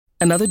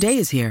Another day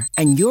is here,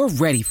 and you're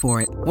ready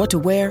for it. What to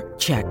wear?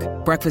 Check.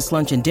 Breakfast,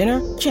 lunch, and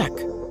dinner? Check.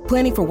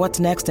 Planning for what's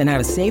next and how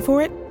to save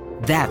for it?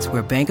 That's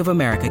where Bank of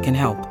America can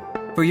help.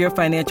 For your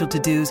financial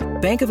to-dos,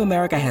 Bank of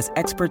America has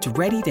experts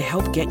ready to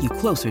help get you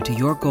closer to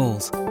your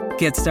goals.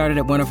 Get started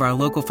at one of our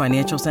local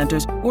financial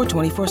centers or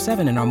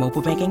 24/7 in our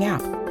mobile banking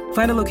app.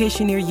 Find a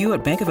location near you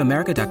at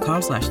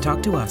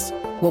bankofamerica.com/talktous.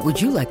 What would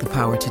you like the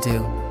power to do?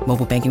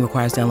 Mobile banking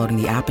requires downloading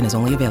the app and is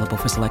only available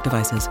for select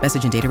devices.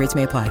 Message and data rates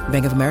may apply.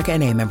 Bank of America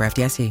N.A., member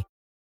FDIC.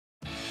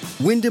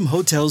 Wyndham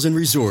Hotels and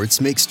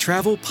Resorts makes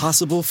travel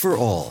possible for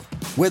all.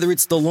 Whether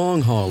it's the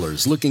long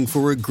haulers looking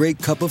for a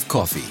great cup of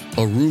coffee,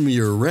 a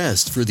roomier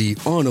rest for the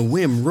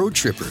on-a-whim road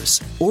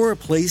trippers, or a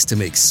place to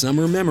make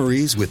summer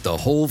memories with the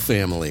whole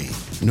family.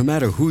 No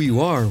matter who you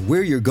are,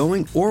 where you're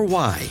going, or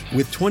why,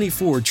 with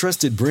 24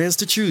 trusted brands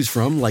to choose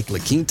from like La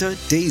Quinta,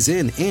 Days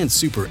Inn, and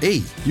Super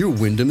 8, your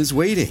Wyndham is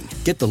waiting.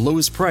 Get the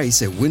lowest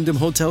price at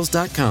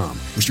WyndhamHotels.com.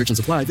 Restrictions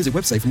apply. Visit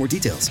website for more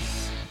details.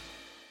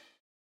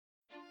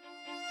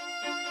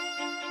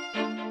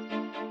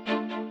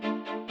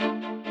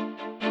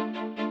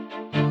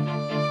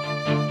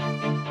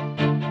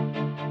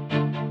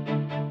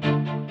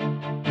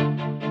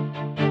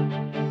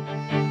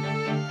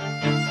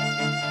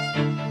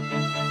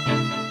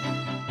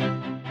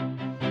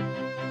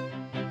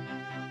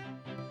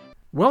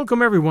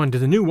 Welcome, everyone, to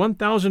the new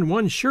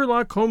 1001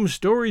 Sherlock Holmes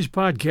Stories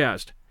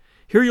podcast.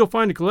 Here you'll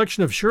find a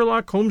collection of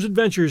Sherlock Holmes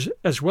adventures,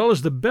 as well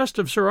as the best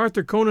of Sir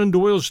Arthur Conan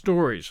Doyle's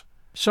stories.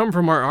 Some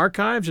from our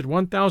archives at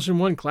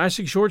 1001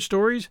 Classic Short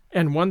Stories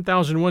and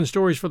 1001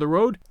 Stories for the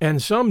Road,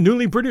 and some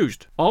newly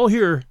produced, all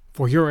here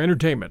for your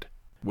entertainment.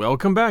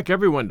 Welcome back,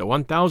 everyone, to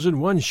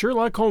 1001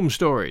 Sherlock Holmes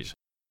Stories.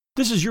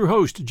 This is your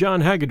host,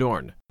 John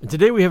Hagedorn, and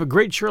today we have a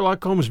great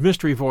Sherlock Holmes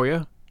mystery for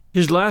you,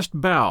 His Last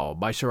Bow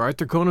by Sir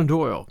Arthur Conan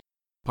Doyle.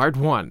 Part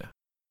 1.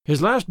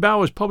 His Last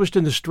Bow was published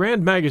in the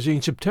Strand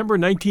magazine September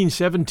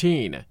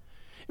 1917. It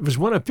was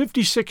one of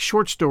 56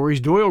 short stories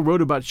Doyle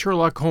wrote about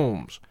Sherlock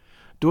Holmes.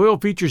 Doyle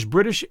features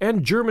British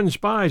and German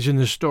spies in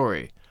this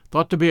story,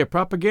 thought to be a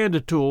propaganda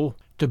tool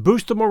to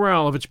boost the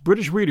morale of its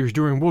British readers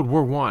during World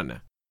War I.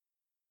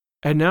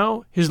 And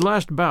now, His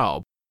Last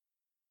Bow,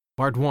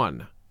 Part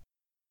 1.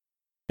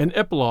 An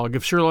Epilogue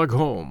of Sherlock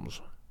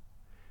Holmes.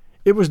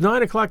 It was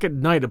 9 o'clock at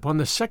night upon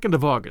the 2nd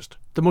of August,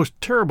 the most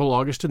terrible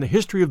August in the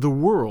history of the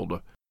world.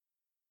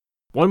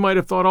 One might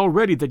have thought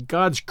already that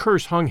God's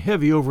curse hung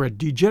heavy over a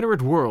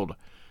degenerate world,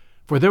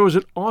 for there was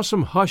an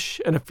awesome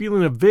hush and a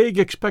feeling of vague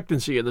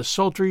expectancy in the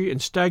sultry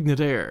and stagnant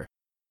air.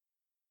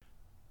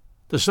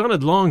 The sun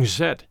had long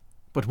set,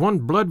 but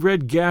one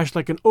blood-red gash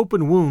like an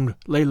open wound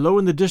lay low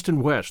in the distant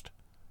west.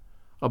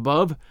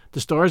 Above,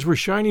 the stars were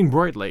shining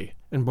brightly,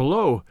 and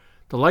below,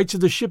 the lights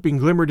of the shipping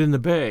glimmered in the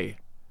bay.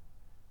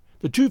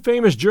 The two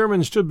famous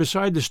Germans stood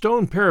beside the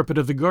stone parapet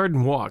of the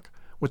garden walk,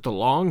 with the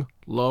long,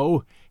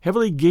 low,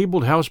 heavily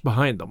gabled house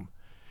behind them,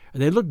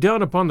 and they looked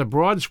down upon the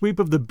broad sweep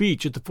of the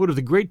beach at the foot of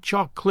the great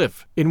chalk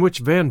cliff in which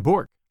Van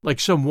Bork, like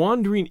some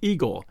wandering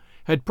eagle,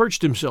 had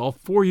perched himself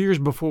 4 years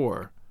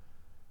before.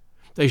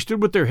 They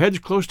stood with their heads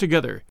close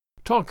together,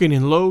 talking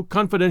in low,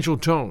 confidential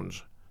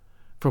tones.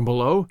 From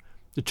below,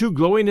 the two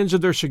glowing ends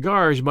of their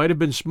cigars might have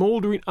been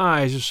smoldering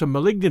eyes of some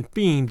malignant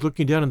fiend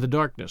looking down in the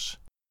darkness.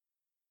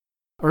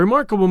 A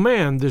remarkable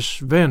man, this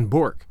Van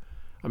Bork,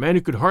 a man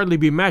who could hardly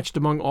be matched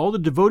among all the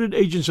devoted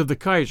agents of the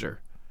Kaiser.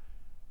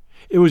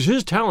 It was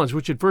his talents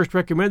which had first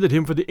recommended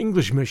him for the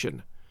English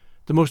mission,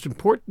 the most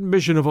important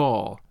mission of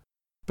all.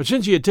 But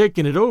since he had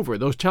taken it over,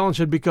 those talents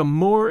had become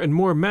more and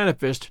more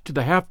manifest to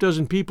the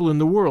half-dozen people in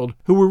the world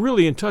who were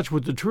really in touch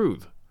with the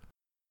truth.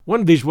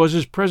 One of these was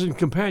his present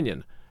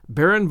companion,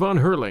 Baron von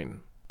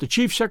Herling, the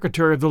chief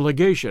secretary of the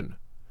legation,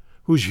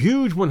 whose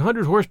huge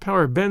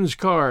 100-horsepower Benz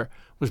car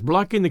was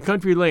blocking the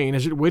country lane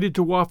as it waited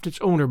to waft its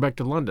owner back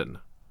to London.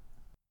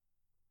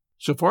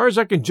 "So far as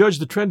I can judge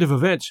the trend of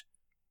events,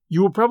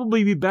 you will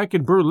probably be back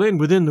in Berlin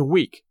within the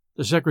week,"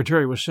 the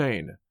secretary was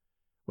saying.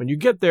 "When you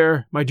get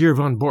there, my dear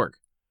von Bork,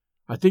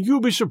 I think you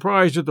will be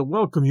surprised at the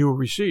welcome you will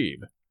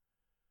receive.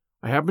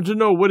 I happen to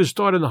know what is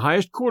thought in the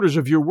highest quarters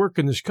of your work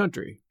in this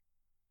country."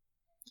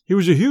 He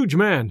was a huge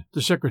man,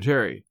 the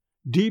secretary,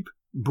 deep,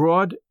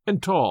 broad,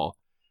 and tall,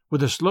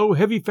 with a slow,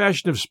 heavy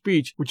fashion of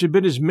speech which had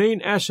been his main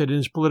asset in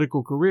his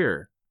political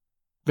career.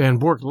 Van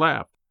Bork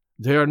laughed.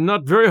 "They are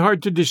not very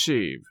hard to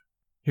deceive,"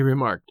 he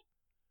remarked.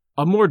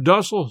 "A more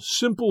docile,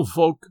 simple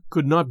folk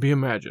could not be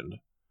imagined."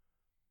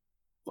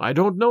 "I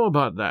don't know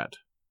about that,"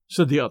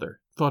 said the other,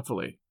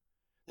 thoughtfully.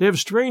 "They have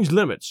strange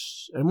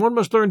limits, and one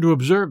must learn to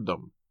observe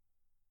them.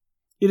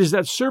 It is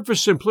that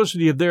surface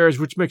simplicity of theirs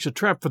which makes a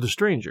trap for the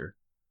stranger.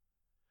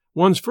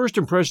 One's first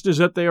impression is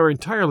that they are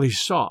entirely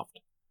soft.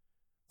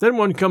 Then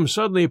one comes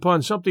suddenly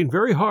upon something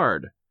very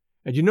hard,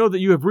 and you know that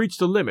you have reached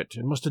the limit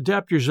and must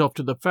adapt yourself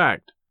to the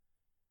fact.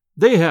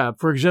 They have,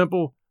 for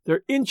example,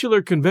 their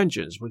insular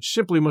conventions, which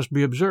simply must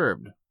be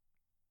observed."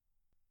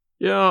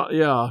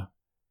 Yeah.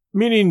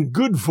 Meaning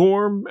good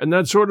form and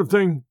that sort of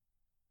thing?"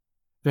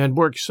 Van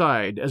Bork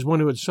sighed, as one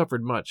who had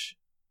suffered much.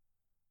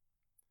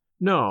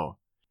 "No.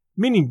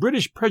 meaning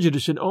British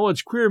prejudice in all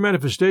its queer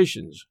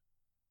manifestations.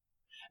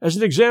 As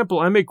an example,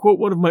 I may quote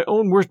one of my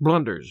own worst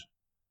blunders.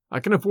 I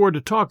can afford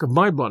to talk of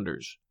my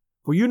blunders,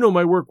 for you know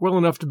my work well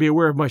enough to be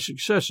aware of my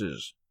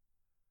successes.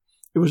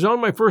 It was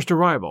on my first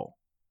arrival.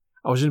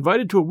 I was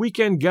invited to a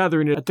weekend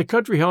gathering at the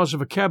country house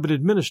of a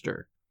cabinet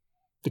minister.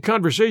 The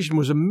conversation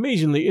was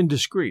amazingly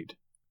indiscreet.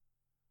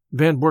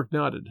 Van Bork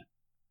nodded.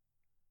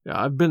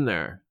 "I've been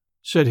there,"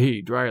 said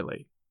he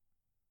dryly.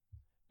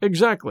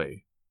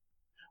 "Exactly.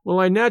 Well,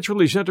 I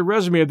naturally sent a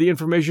resume of the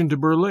information to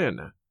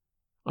Berlin.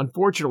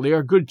 Unfortunately,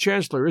 our good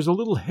Chancellor is a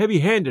little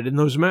heavy-handed in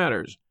those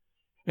matters,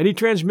 and he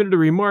transmitted a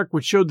remark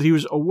which showed that he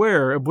was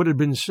aware of what had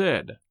been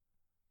said.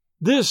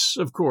 This,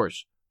 of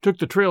course, took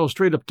the trail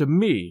straight up to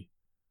me.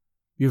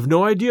 You've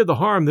no idea the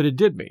harm that it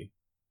did me.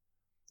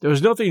 There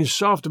was nothing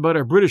soft about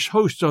our British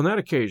hosts on that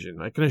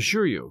occasion, I can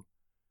assure you.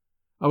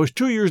 I was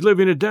 2 years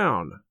living it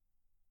down.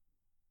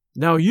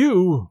 Now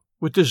you,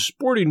 with this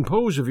sporting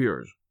pose of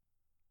yours—"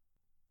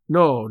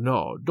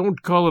 No,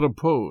 don't call it a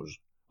pose.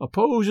 A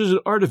pose is an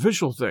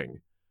artificial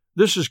thing.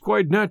 This is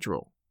quite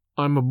natural.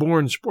 I'm a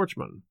born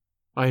sportsman.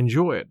 I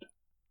enjoy it."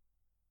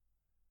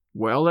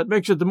 "Well, that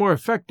makes it the more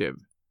effective.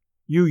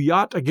 You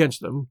yacht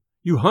against them,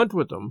 you hunt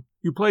with them,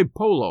 you play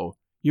polo,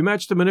 you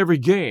match them in every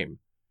game.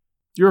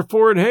 Your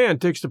four-in-hand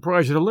takes the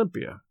prize at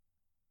Olympia.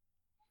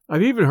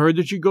 I've even heard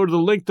that you go to the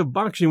length of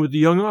boxing with the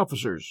young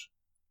officers.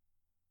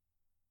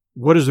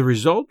 What is the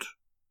result?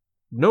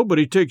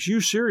 Nobody takes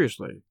you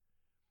seriously.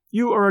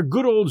 You are a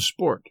good old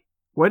sport,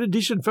 quite a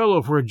decent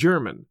fellow for a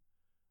German,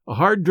 a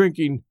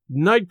hard-drinking,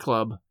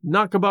 nightclub,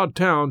 knockabout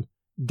town,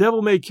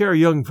 devil-may-care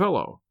young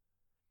fellow.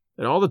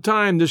 And all the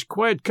time this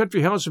quiet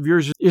country house of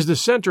yours is the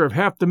center of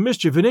half the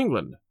mischief in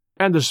England,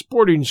 and the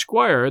sporting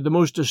squire the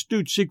most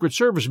astute Secret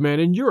Service man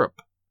in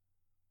Europe.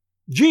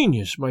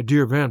 Genius, my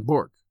dear Van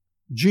Bork,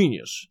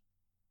 genius."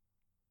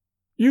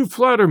 "You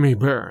flatter me,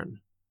 Baron,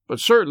 but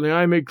certainly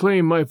I may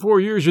claim my 4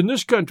 years in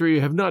this country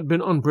have not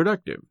been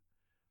unproductive.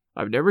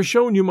 I've never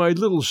shown you my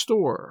little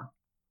store.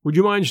 Would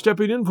you mind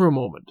stepping in for a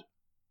moment?"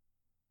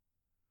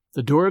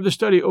 The door of the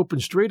study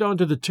opened straight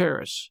onto the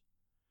terrace.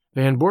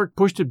 Van Bork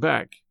pushed it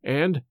back,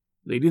 and,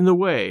 leading the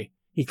way,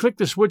 he clicked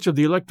the switch of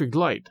the electric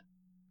light.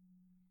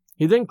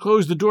 He then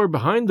closed the door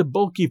behind the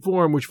bulky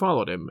form which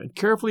followed him, and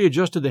carefully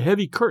adjusted the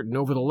heavy curtain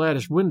over the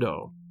latticed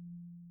window.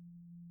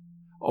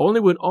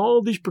 Only when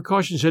all these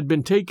precautions had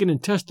been taken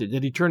and tested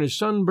did he turn his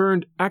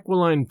sunburned,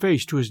 aquiline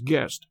face to his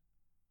guest.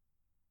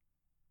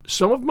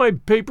 "Some of my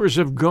papers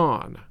have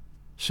gone,"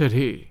 said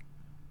he.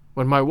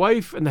 "When my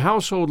wife and the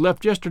household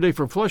left yesterday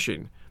for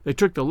Flushing, they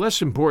took the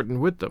less important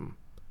with them.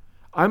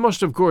 I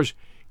must, of course,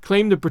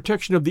 claim the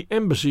protection of the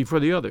embassy for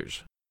the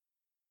others.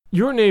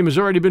 Your name has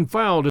already been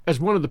filed as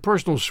one of the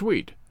personal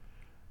suite.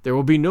 There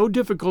will be no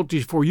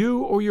difficulties for you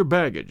or your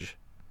baggage.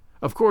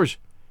 Of course,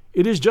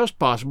 it is just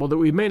possible that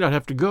we may not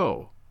have to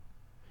go.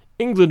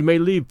 England may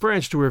leave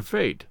France to her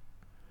fate.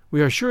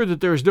 We are sure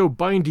that there is no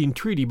binding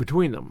treaty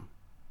between them."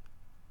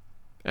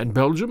 "And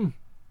Belgium?"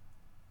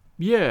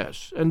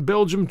 "Yes, and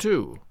Belgium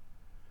too."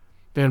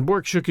 Van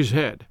Bork shook his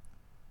head.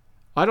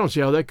 "I don't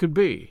see how that could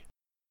be.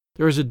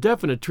 There is a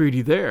definite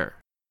treaty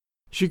there.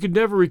 She could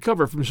never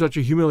recover from such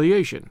a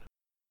humiliation.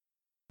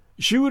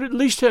 She would at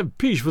least have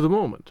peace for the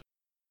moment.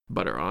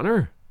 But her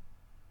honor?"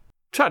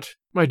 "Tut,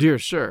 my dear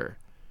sir.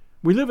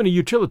 We live in a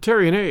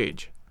utilitarian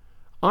age.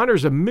 Honor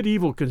is a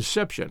medieval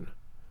conception.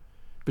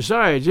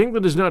 Besides,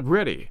 England is not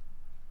ready.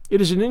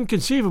 It is an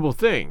inconceivable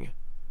thing,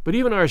 but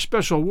even our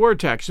special war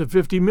tax of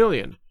 50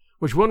 million,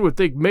 which one would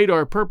think made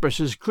our purpose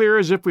as clear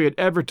as if we had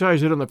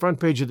advertised it on the front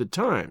page of the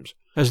Times,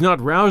 has not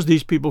roused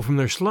these people from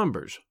their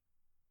slumbers.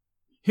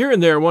 Here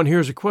and there one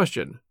hears a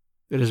question.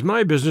 It is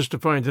my business to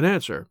find an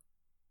answer.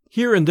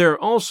 Here and there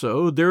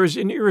also there is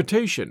an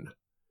irritation.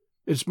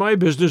 It's my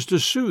business to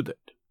soothe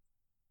it.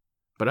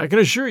 But I can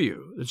assure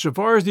you that so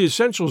far as the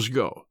essentials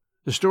go,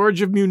 the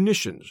storage of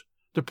munitions,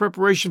 the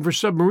preparation for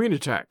submarine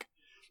attack,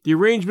 the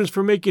arrangements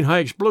for making high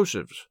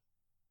explosives,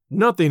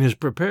 nothing is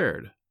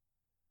prepared.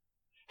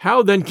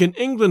 How then can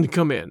England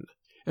come in,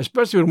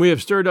 especially when we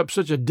have stirred up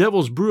such a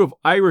devil's brew of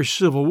Irish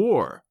civil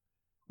war,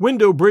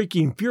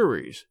 window-breaking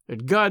furies,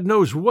 and God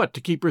knows what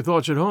to keep her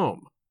thoughts at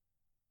home?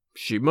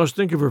 She must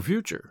think of her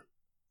future."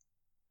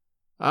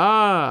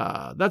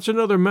 "Ah, that's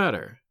another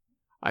matter.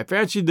 I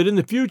fancy that in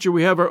the future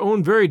we have our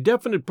own very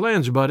definite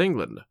plans about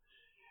England,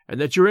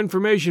 and that your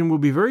information will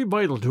be very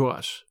vital to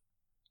us.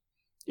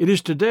 It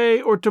is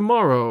today or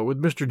tomorrow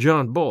with Mr.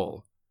 John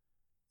Bull.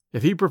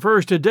 If he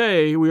prefers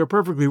today, we are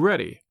perfectly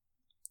ready.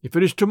 If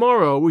it is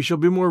tomorrow, we shall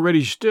be more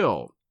ready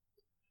still.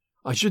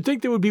 I should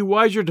think it would be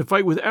wiser to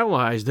fight with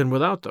allies than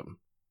without them,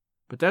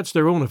 but that's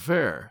their own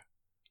affair.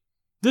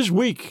 This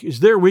week is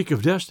their week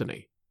of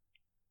destiny.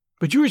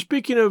 But you were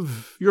speaking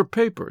of your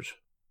papers."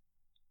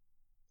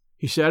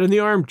 He sat in the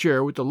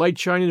armchair with the light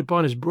shining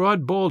upon his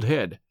broad, bald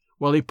head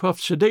while he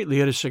puffed sedately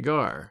at his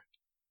cigar.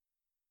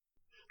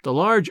 The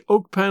large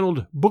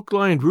oak-paneled,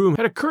 book-lined room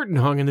had a curtain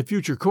hung in the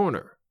future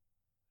corner.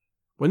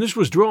 When this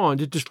was drawn,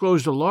 it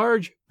disclosed a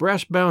large,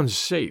 brass-bound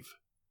safe.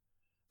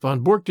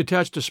 Von Bork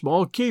detached a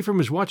small key from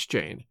his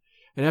watch-chain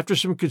and after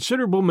some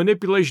considerable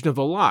manipulation of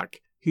the lock,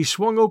 he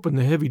swung open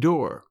the heavy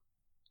door.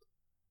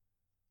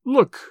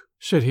 "Look,"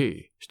 said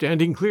he,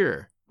 standing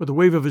clear, with a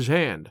wave of his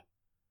hand.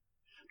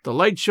 The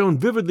light shone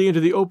vividly into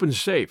the open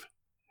safe,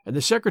 and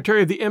the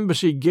Secretary of the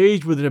Embassy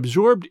gazed with an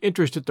absorbed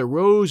interest at the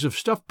rows of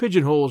stuffed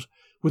pigeonholes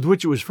with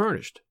which it was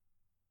furnished.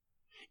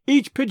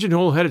 Each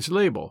pigeonhole had its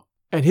label,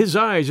 and his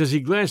eyes as he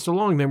glanced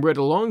along them read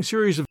a long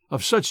series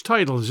of such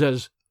titles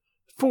as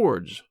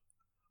Fords,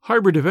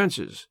 Harbor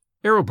Defenses,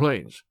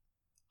 Aeroplanes,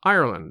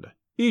 Ireland,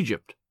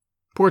 Egypt,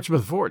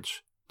 Portsmouth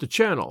Forts, the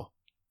Channel,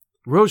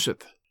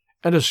 Rosyth,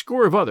 and a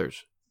score of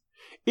others.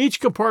 Each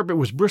compartment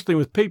was bristling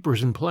with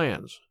papers and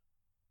plans.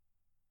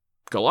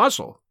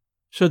 "Colossal,"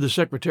 said the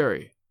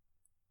secretary.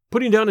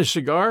 Putting down his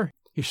cigar,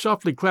 he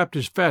softly clapped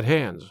his fat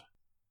hands.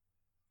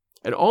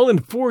 "And all in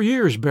 4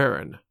 years,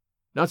 Baron.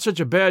 Not such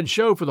a bad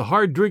show for the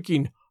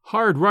hard-drinking,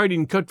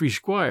 hard-riding country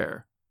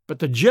squire. But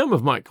the gem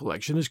of my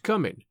collection is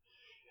coming,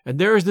 and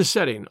there is the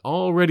setting,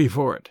 all ready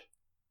for it."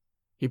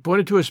 He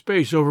pointed to a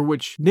space over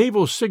which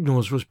Naval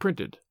Signals was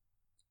printed.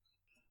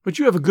 "But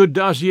you have a good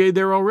dossier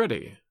there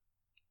already."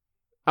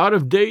 "Out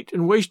of date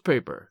and waste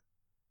paper.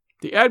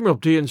 The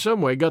Admiralty in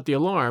some way got the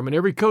alarm, and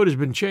every code has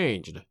been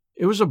changed.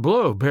 It was a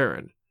blow,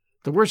 Baron,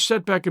 the worst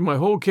setback in my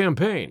whole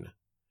campaign.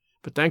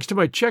 But thanks to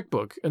my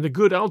checkbook and the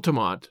good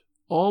Altamont,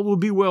 all will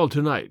be well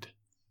tonight."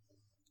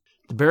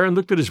 The Baron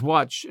looked at his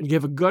watch and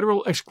gave a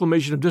guttural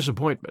exclamation of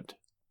disappointment.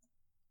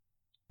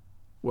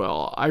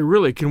 "Well, I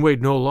really can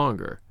wait no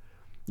longer.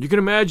 You can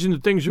imagine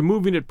that things are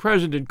moving at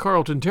present in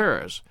Carlton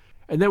Terrace,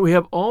 and that we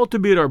have all to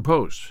be at our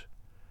posts.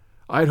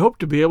 I had hoped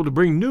to be able to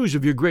bring news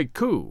of your great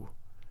coup.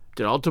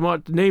 Did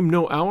Altamont name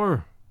no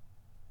hour?"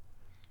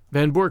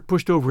 Van Bork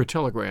pushed over a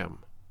telegram.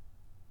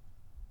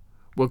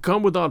 "Will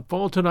come without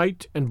fail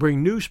tonight and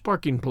bring new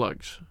sparking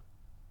plugs.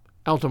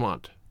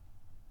 Altamont."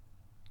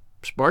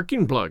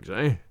 "Sparking plugs,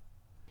 eh?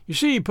 You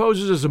see, he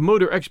poses as a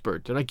motor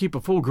expert, and I keep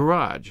a full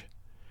garage.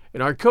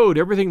 In our code,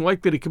 everything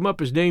likely to come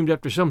up is named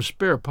after some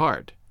spare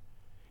part.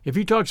 If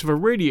he talks of a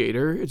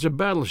radiator, it's a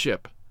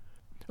battleship.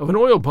 Of an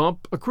oil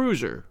pump, a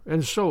cruiser,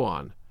 and so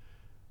on.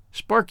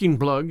 Sparking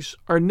plugs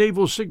are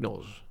naval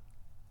signals."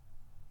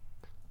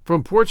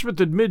 "From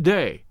Portsmouth at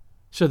midday,"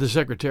 said the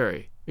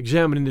secretary,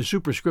 examining the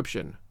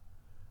superscription.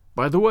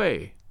 "By the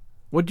way,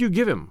 what do you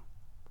give him?"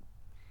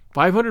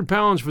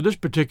 £500 for this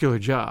particular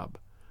job.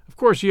 Of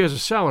course he has a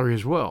salary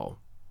as well."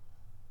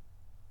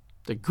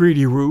 "The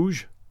greedy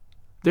rouge.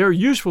 They are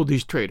useful,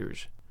 these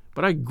traders,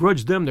 but I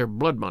grudge them their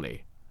blood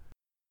money."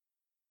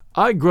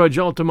 "I grudge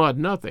Altamont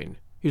nothing.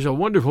 He's a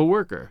wonderful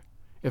worker.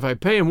 If I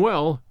pay him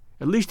well,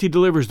 at least he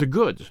delivers the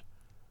goods,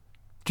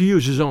 to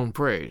use his own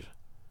phrase.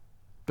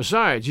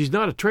 Besides, he's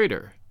not a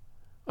traitor.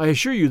 I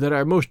assure you that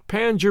our most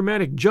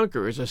pan-Germanic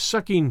junker is a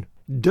sucking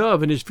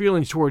dove in his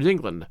feelings towards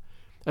England,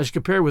 as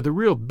compared with a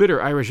real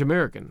bitter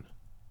Irish-American."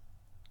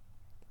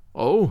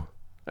 "Oh,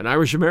 an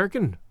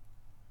Irish-American?"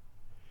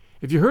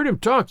 "If you heard him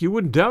talk, you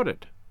wouldn't doubt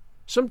it.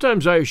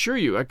 Sometimes, I assure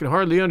you, I can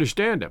hardly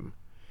understand him.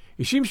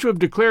 He seems to have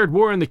declared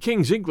war on the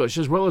King's English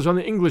as well as on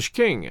the English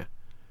King.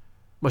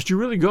 Must you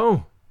really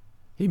go?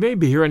 He may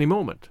be here any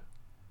moment."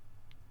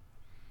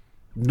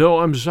 "No,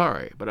 I'm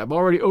sorry, but I've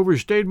already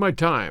overstayed my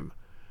time.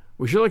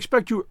 We shall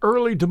expect you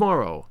early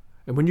tomorrow,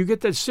 and when you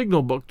get that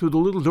signal book through the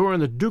little door on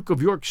the Duke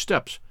of York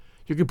steps,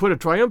 you can put a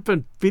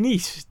triumphant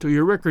finis to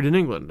your record in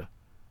England."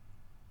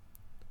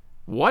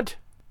 "What?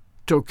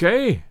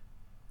 Tokay?"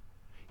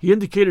 He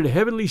indicated a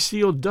heavily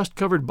sealed,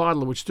 dust-covered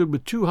bottle which stood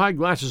with 2 high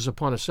glasses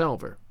upon a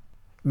salver.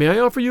 "May I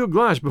offer you a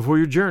glass before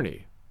your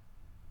journey?"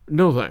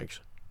 "No, thanks,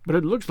 but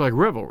it looks like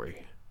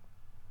revelry."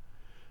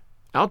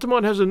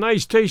 "Altamont has a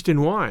nice taste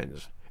in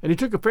wines, and he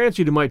took a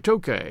fancy to my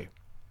Tokay.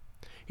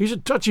 He's a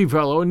touchy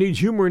fellow and needs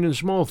humoring in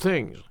small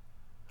things.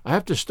 I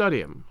have to study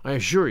him, I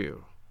assure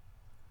you."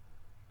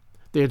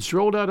 They had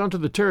strolled out onto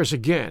the terrace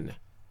again,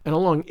 and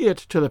along it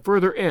to the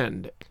further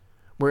end,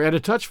 where at a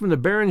touch from the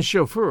Baron's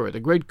chauffeur the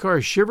great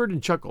car shivered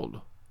and chuckled.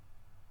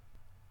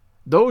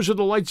 "Those are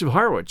the lights of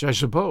Harwich, I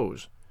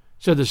suppose,"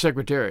 said the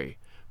secretary,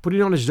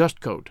 putting on his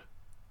dust-coat.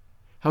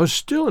 "How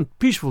still and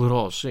peaceful it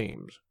all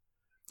seems.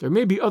 There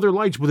may be other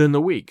lights within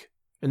the week,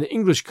 and the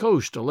English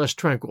coast a less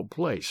tranquil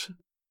place.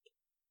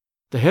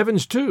 The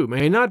heavens, too,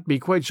 may not be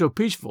quite so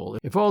peaceful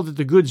if all that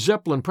the good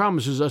Zeppelin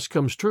promises us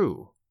comes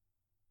true.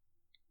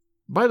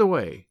 By the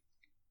way,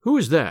 who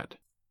is that?"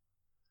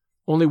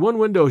 Only one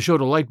window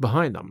showed a light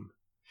behind them.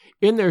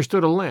 In there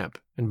stood a lamp,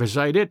 and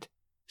beside it,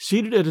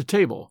 seated at a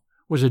table,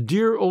 was a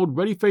dear old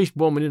ruddy-faced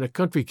woman in a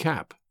country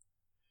cap.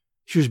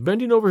 She was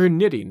bending over her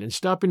knitting and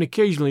stopping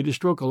occasionally to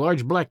stroke a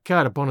large black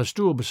cat upon a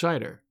stool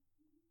beside her.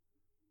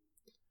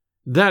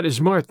 "That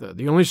is Martha,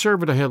 the only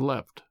servant I had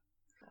left."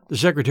 The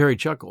secretary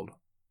chuckled.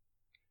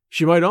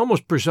 "She might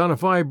almost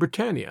personify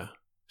Britannia,"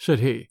 said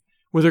he,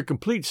 with her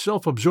complete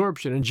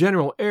self-absorption and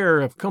general air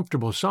of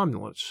comfortable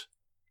somnolence.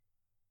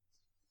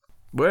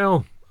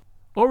 "Well,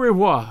 au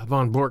revoir,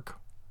 Van Bork."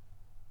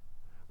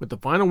 With the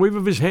final wave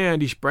of his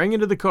hand, he sprang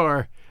into the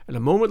car, and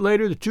a moment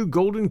later the 2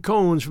 golden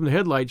cones from the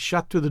headlights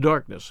shot through the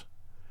darkness.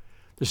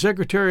 The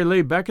secretary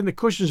lay back in the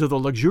cushions of the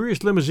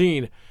luxurious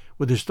limousine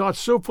with his thoughts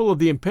so full of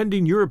the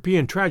impending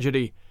European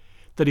tragedy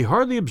that he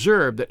hardly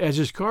observed that as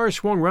his car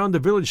swung round the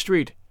village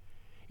street,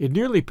 it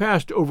nearly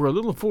passed over a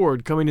little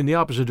Ford coming in the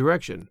opposite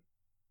direction.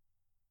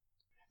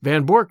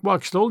 Van Bork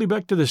walked slowly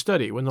back to the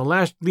study when the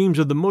last gleams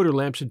of the motor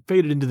lamps had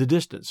faded into the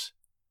distance.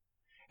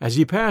 As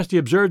he passed, he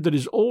observed that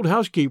his old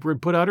housekeeper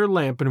had put out her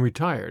lamp and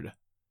retired.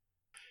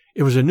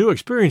 It was a new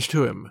experience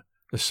to him,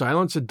 the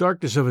silence and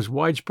darkness of his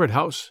widespread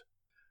house,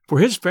 for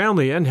his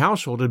family and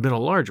household had been a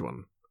large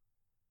one.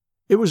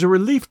 It was a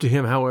relief to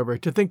him, however,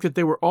 to think that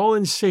they were all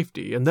in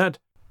safety, and that,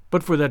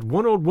 but for that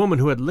one old woman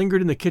who had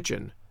lingered in the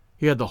kitchen,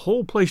 he had the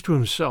whole place to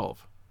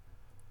himself.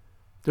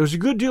 There was a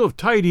good deal of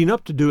tidying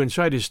up to do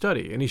inside his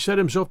study, and he set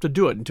himself to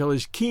do it until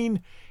his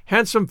keen,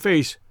 handsome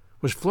face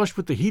was flushed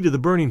with the heat of the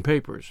burning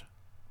papers.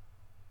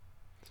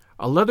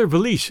 A leather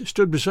valise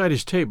stood beside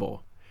his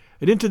table,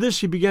 and into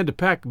this he began to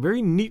pack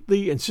very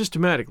neatly and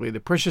systematically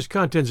the precious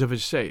contents of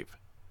his safe.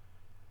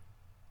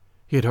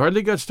 He had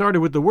hardly got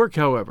started with the work,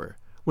 however,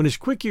 when his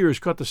quick ears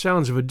caught the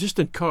sounds of a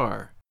distant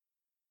car.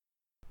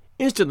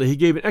 Instantly he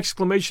gave an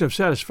exclamation of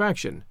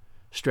satisfaction,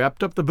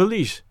 strapped up the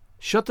valise,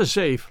 shut the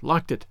safe,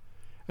 locked it,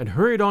 and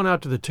hurried on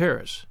out to the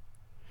terrace.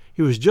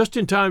 He was just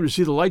in time to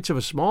see the lights of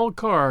a small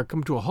car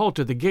come to a halt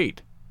at the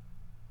gate.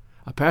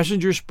 A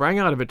passenger sprang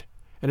out of it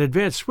and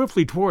advanced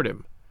swiftly toward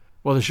him,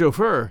 while the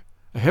chauffeur,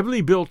 a heavily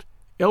built,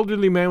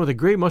 elderly man with a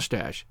gray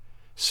mustache,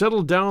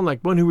 settled down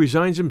like one who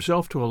resigns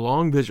himself to a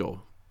long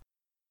vigil.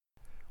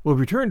 We'll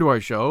return to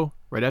our show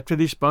right after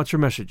these sponsor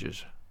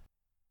messages.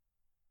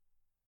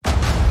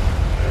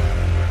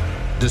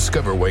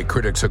 Discover why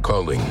critics are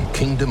calling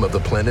Kingdom of the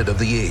Planet of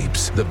the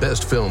Apes the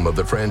best film of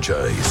the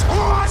franchise.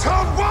 What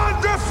a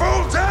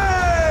wonderful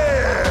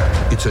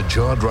day! It's a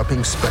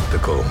jaw-dropping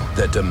spectacle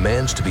that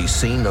demands to be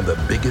seen on the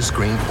biggest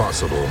screen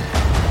possible.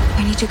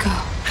 I need to go.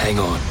 Hang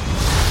on.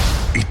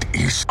 It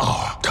is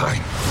our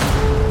time.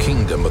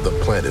 Kingdom of the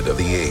Planet of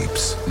the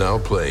Apes. Now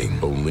playing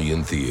only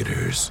in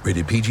theaters.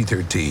 Rated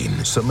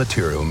PG-13. Some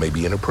material may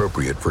be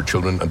inappropriate for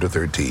children under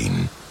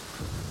 13.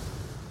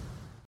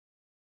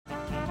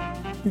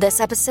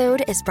 This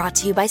episode is brought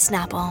to you by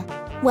Snapple.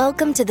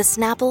 Welcome to the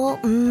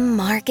Snapple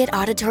Market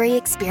Auditory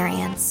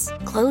Experience.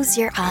 Close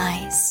your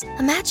eyes.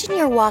 Imagine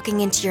you're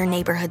walking into your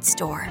neighborhood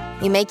store.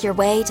 You make your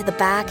way to the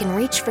back and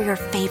reach for your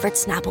favorite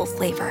Snapple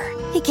flavor.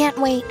 You can't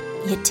wait.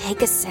 You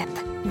take a sip.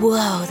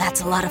 Whoa,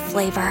 that's a lot of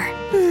flavor.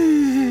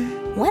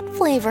 What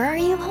flavor are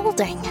you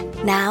holding?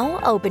 Now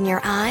open your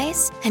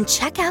eyes and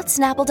check out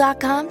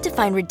Snapple.com to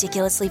find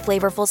ridiculously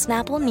flavorful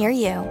Snapple near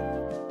you.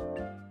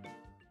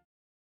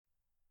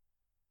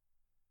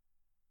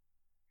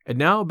 And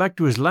now back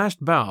to his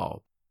last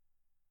bow.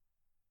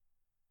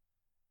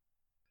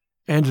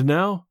 And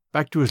now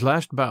back to his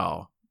last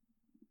bow.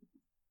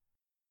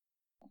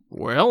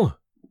 Well?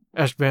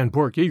 Asked Van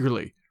Bork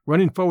eagerly,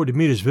 running forward to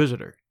meet his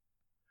visitor.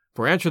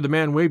 For answer the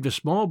man waved a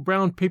small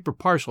brown paper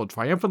parcel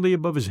triumphantly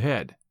above his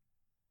head.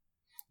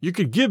 "You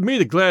can give me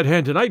the glad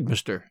hand tonight,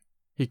 mister,"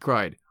 he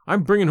cried.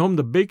 "I'm bringing home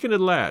the bacon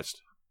at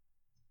last."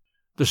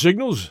 "The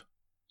signals?"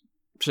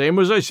 "Same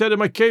as I said in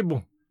my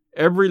cable.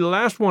 Every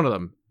last one of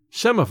them.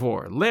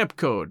 Semaphore, lamp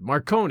code,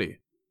 Marconi.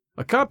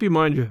 A copy,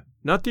 mind you,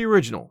 not the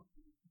original.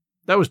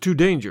 That was too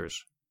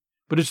dangerous.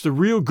 But it's the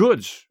real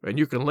goods, and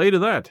you can lay to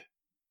that."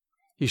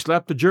 He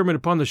slapped the German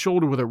upon the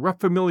shoulder with a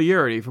rough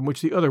familiarity from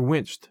which the other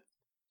winced.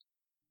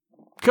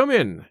 "Come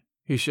in,"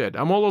 he said.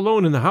 "I'm all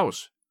alone in the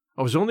house.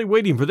 I was only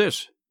waiting for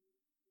this.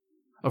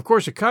 Of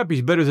course, a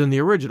copy's better than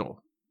the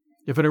original.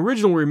 If an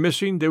original were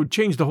missing, they would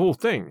change the whole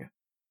thing.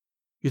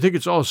 You think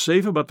it's all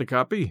safe about the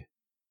copy?"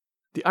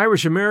 The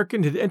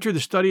Irish-American had entered the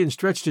study and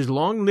stretched his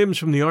long limbs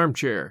from the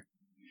armchair.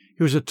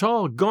 He was a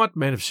tall, gaunt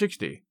man of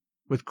 60,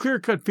 with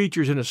clear-cut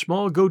features and a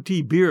small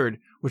goatee beard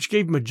which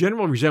gave him a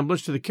general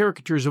resemblance to the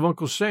caricatures of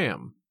Uncle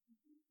Sam.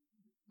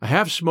 A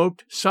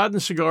half-smoked, sodden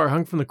cigar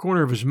hung from the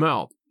corner of his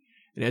mouth,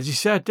 and as he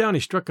sat down he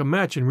struck a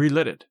match and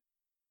relit it.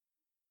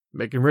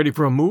 "Making ready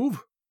for a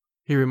move?"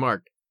 he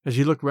remarked, as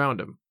he looked round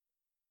him.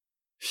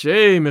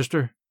 "Say,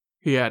 mister,"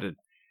 he added,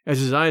 as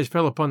his eyes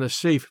fell upon the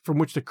safe from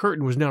which the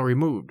curtain was now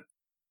removed.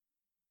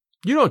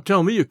 "You don't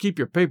tell me you keep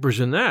your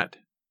papers in that."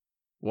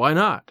 "Why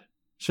not?"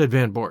 said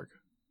Van Bork.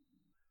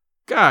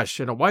 "Gosh,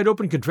 in a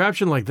wide-open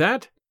contraption like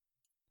that?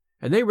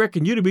 And they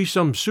reckon you to be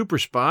some super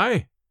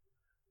spy?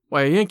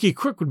 Why, a Yankee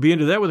crook would be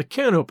into that with a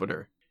can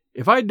opener.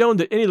 If I'd known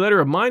that any letter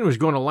of mine was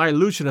going to lie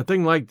loose in a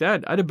thing like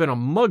that, I'd have been a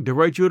mug to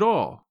write you at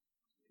all.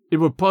 It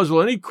would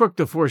puzzle any crook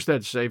to force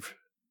that safe,"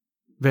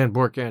 Van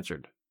Bork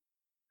answered.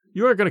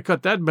 "You aren't going to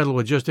cut that metal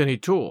with just any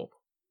tool."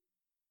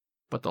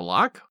 "But the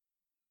lock?"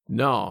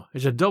 "No,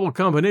 it's a double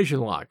combination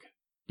lock.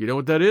 You know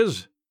what that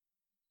is?"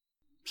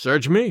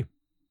 "Search me,"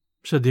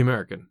 said the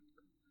American.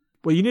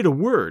 "Well, you need a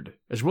word,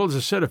 as well as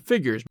a set of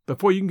figures,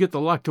 before you can get the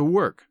lock to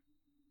work."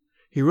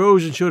 He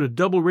rose and showed a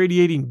double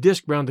radiating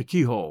disc round the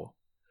keyhole.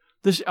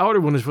 "This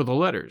outer one is for the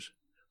letters,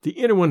 the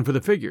inner one for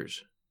the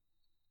figures."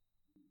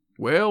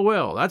 "Well,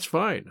 well, that's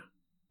fine.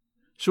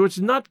 So it's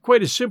not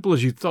quite as simple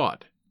as you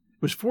thought.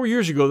 It was 4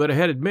 years ago that I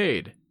had it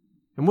made.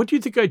 And what do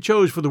you think I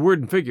chose for the word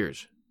and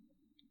figures?"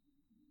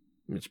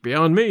 "It's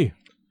beyond me.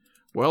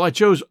 Well, I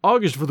chose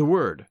August for the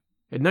word,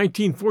 and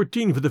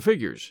 1914 for the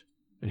figures,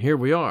 and here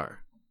we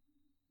are."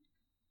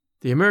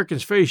 The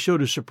American's face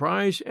showed his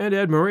surprise and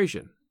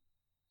admiration.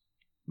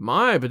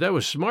 "My, but that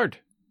was smart.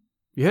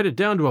 You had it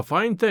down to a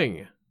fine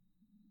thing."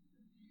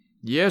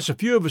 "Yes, a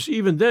few of us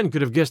even then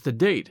could have guessed the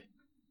date.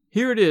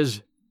 Here it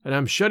is, and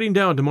I'm shutting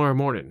down tomorrow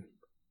morning."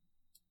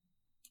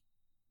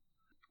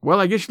 "Well,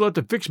 I guess you'll have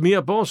to fix me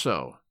up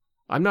also.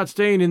 I'm not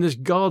staying in this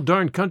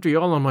gall-darned country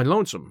all on my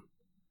lonesome.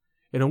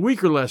 In a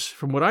week or less,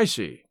 from what I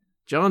see,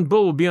 John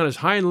Bull will be on his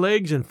hind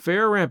legs and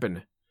fair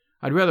ramping.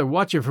 I'd rather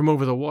watch him from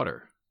over the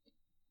water."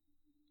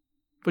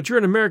 "But you're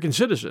an American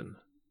citizen."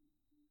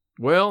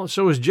 "Well,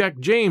 so is Jack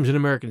James an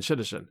American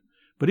citizen,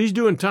 but he's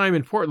doing time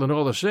in Portland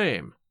all the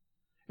same.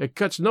 It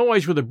cuts no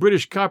ice with a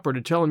British copper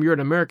to tell him you're an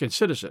American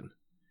citizen.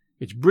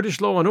 It's British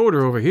law and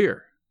order over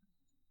here,"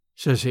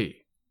 says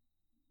he.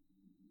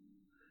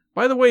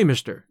 "By the way,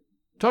 mister,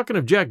 talking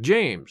of Jack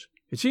James,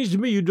 it seems to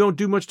me you don't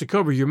do much to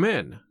cover your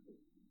men."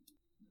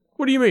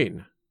 "What do you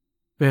mean?"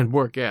 Van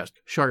Bork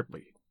asked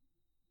sharply.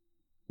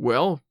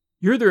 "Well,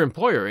 you're their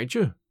employer, ain't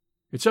you?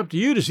 It's up to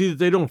you to see that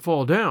they don't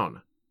fall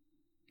down.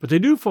 But they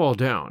do fall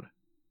down.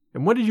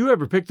 And when did you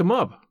ever pick them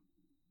up?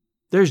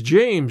 There's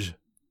James."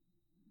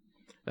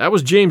 "That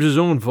was James's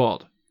own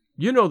fault.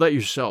 You know that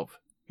yourself.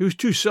 He was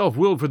too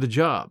self-willed for the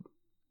job.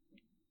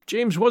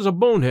 James was a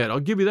bonehead, I'll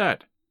give you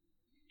that.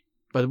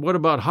 But what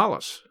about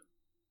Hollis?"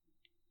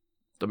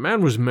 "The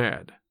man was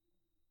mad.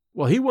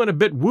 Well, he went a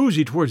bit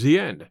woozy towards the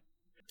end.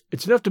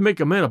 It's enough to make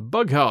a man a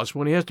bughouse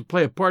when he has to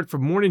play a part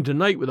from morning to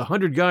night with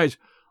 100 guys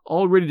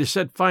all ready to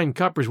set fine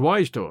coppers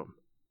wise to him.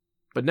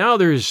 But now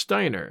there is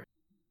Steiner."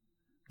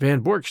 Van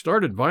Bork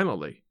started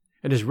violently,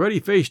 and his ruddy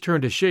face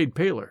turned a shade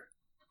paler.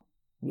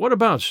 "What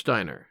about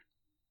Steiner?"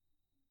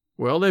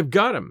 "Well, they've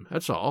got him,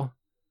 that's all.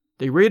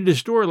 They raided his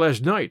store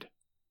last night,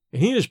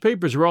 and he and his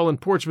papers are all in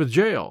Portsmouth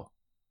jail.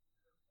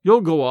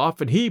 You'll go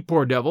off, and he,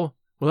 poor devil,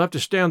 will have to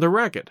stand the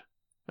racket,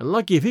 and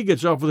lucky if he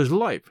gets off with his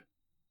life.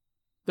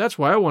 That's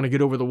why I want to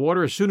get over the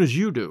water as soon as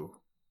you do."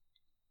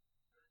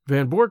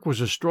 Van Bork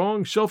was a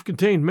strong,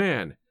 self-contained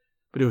man,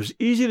 but it was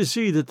easy to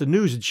see that the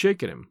news had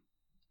shaken him.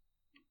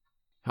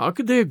 "How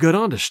could they have got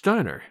on to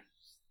Steiner?"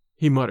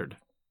 he muttered.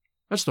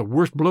 "That's the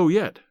worst blow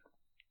yet."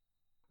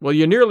 "Well,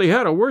 you nearly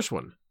had a worse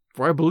one,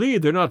 for I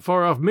believe they're not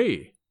far off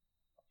me."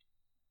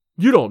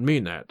 "You don't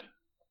mean that."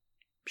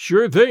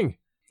 "Sure thing.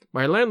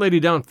 My landlady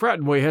down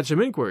Fratton Way had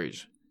some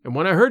inquiries, and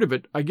when I heard of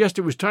it, I guessed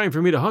it was time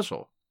for me to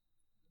hustle.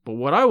 But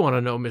what I want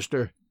to know,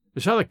 mister,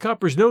 is how the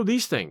coppers know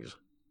these things.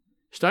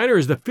 Steiner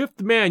is the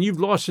 5th man you've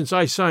lost since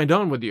I signed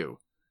on with you,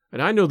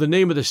 and I know the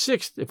name of the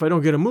 6th if I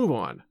don't get a move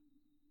on.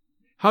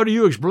 How do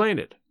you explain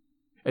it?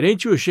 And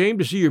ain't you ashamed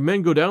to see your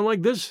men go down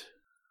like this?"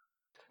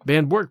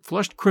 Van Bork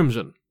flushed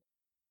crimson.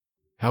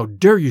 "How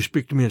dare you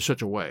speak to me in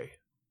such a way?"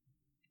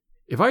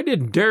 "If I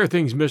didn't dare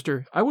things,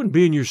 mister, I wouldn't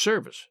be in your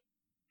service.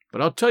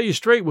 But I'll tell you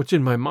straight what's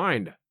in my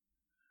mind.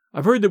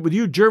 I've heard that with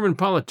you German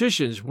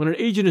politicians, when an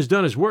agent has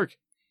done his work,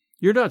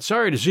 you're not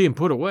sorry to see him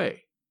put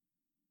away."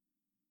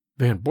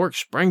 Van Bork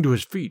sprang to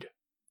his feet.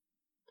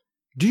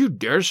 "Do you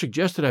dare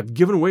suggest that I've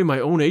given away my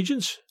own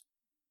agents?"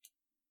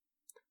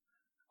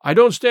 "I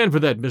don't stand for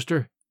that,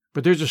 mister,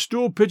 but there's a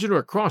stool pigeon or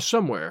a cross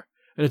somewhere,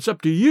 and it's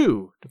up to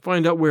you to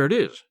find out where it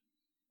is.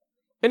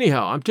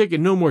 Anyhow, I'm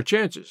taking no more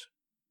chances.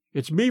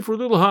 It's me for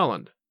Little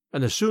Holland,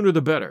 and the sooner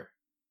the better."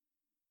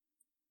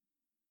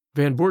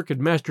 Van Bork had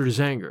mastered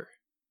his anger.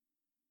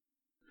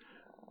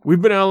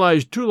 "We've been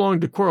allies too long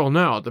to quarrel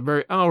now at the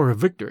very hour of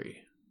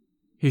victory,"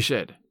 he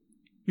said.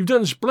 "You've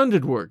done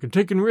splendid work and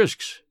taken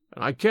risks,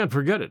 and I can't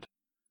forget it.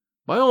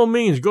 By all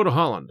means go to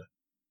Holland,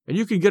 and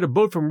you can get a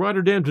boat from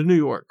Rotterdam to New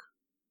York.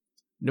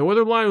 No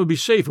other line will be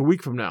safe a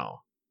week from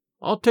now.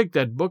 I'll take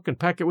that book and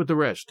pack it with the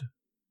rest."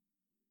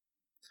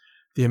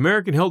 The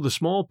American held the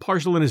small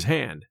parcel in his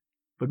hand,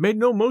 but made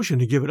no motion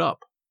to give it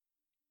up.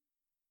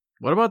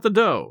 "What about the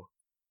dough?"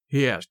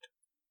 he asked.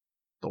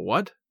 "The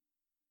what?"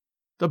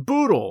 "The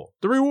boodle,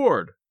 the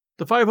reward,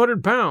 the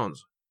 500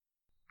 pounds.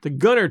 The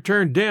gunner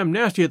turned damn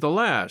nasty at the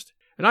last,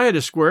 and I had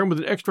to square him with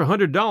an extra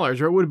 $100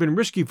 or it would have been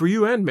risky for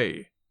you and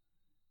me.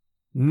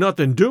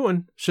 'Nothing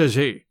doing,' says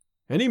he,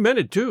 and he meant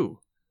it too,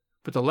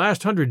 but the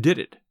last 100 did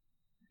it.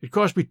 It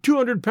cost me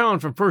 200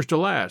 pounds from first to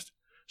last,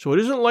 so it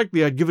isn't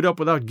likely I'd give it up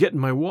without getting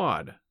my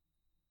wad."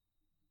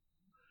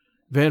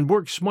 Van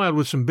Bork smiled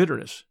with some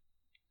bitterness.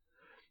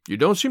 "You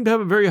don't seem to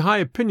have a very high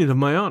opinion of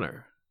my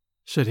honor,"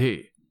 said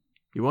he.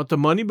 "You want the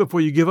money before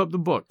you give up the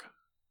book.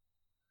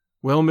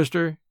 Well,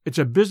 mister, it's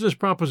a business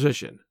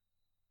proposition."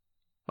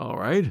 "All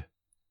right.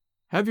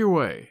 Have your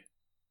way."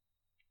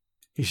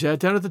 He sat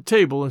down at the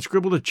table and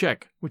scribbled a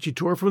check, which he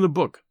tore from the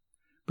book,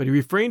 but he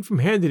refrained from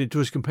handing it to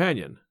his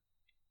companion.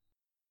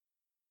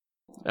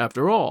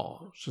 "After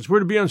all, since we're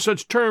to be on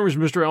such terms,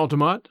 Mr.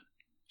 Altamont,"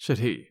 said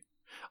he,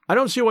 "I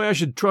don't see why I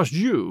should trust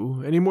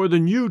you any more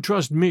than you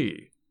trust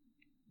me.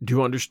 Do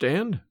you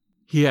understand?"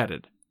 he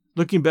added,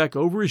 looking back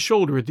over his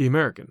shoulder at the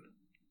American.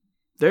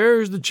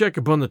 "There's the check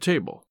upon the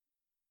table.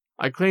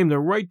 I claim the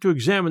right to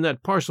examine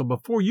that parcel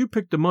before you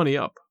pick the money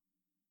up."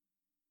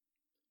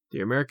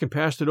 The American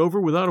passed it over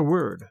without a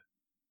word.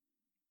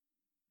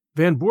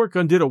 Van Bork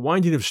undid a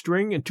winding of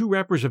string and 2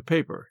 wrappers of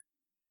paper.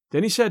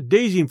 Then he sat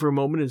dazing for a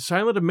moment in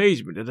silent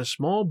amazement at a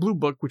small blue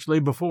book which lay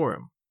before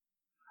him.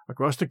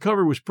 Across the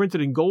cover was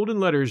printed in golden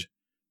letters,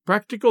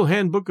 "Practical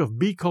Handbook of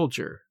Bee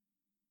Culture."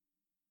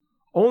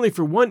 Only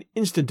for one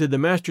instant did the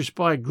master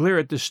spy glare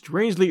at this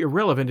strangely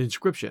irrelevant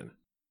inscription.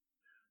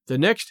 The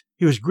next,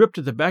 he was gripped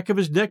at the back of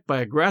his neck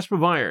by a grasp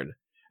of iron,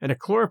 and a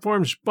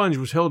chloroform sponge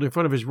was held in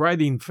front of his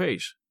writhing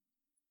face.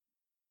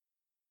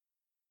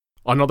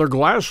 "Another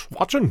glass,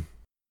 Watson?"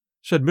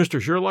 said Mr.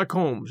 Sherlock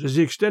Holmes as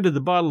he extended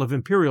the bottle of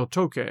Imperial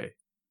Tokay.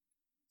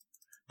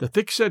 The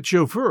thick-set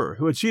chauffeur,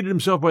 who had seated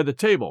himself by the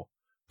table,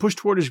 pushed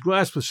toward his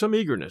glass with some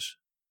eagerness.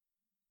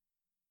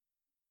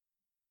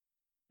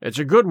 "It's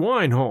a good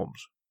wine,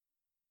 Holmes.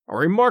 A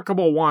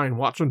remarkable wine,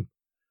 Watson.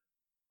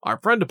 Our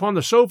friend upon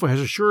the sofa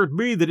has assured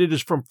me that it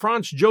is from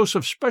Franz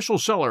Joseph's special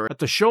cellar at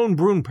the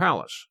Schönbrunn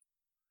Palace.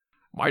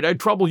 Might I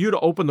trouble you to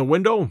open the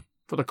window,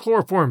 for the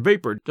chloroform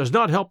vapor does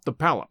not help the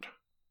palate."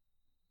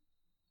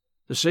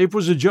 The safe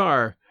was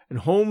ajar, and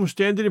Holmes,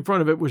 standing in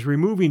front of it, was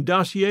removing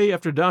dossier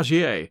after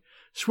dossier,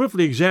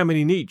 swiftly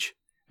examining each,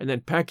 and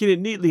then packing it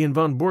neatly in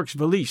Von Bork's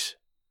valise.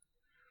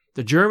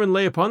 The German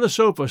lay upon the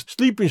sofa,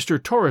 sleeping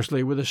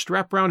stertorously with a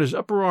strap round his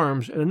upper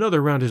arms and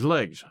another round his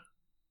legs.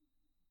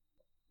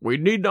 "We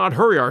need not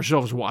hurry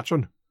ourselves,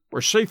 Watson.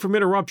 We're safe from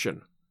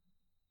interruption.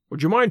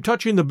 Would you mind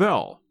touching the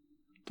bell?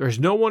 There is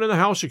no one in the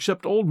house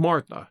except old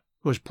Martha,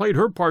 who has played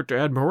her part to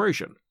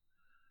admiration.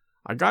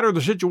 I got her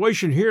the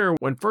situation here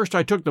when first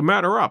I took the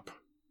matter up."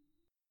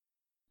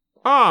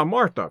 "Ah,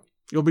 Martha,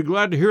 you'll be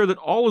glad to hear that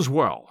all is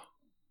well."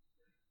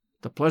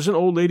 The pleasant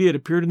old lady had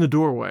appeared in the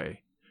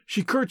doorway.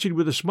 She curtsied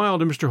with a smile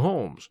to Mr.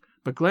 Holmes,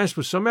 but glanced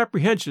with some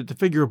apprehension at the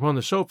figure upon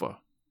the sofa.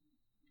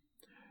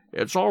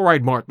 "It's all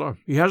right, Martha.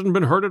 He hasn't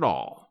been hurt at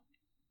all."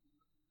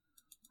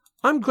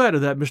 "I'm glad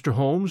of that, Mr.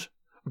 Holmes.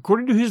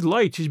 According to his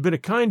lights, he's been a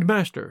kind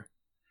master.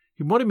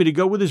 He wanted me to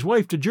go with his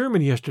wife to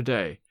Germany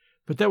yesterday,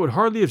 but that would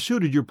hardly have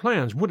suited your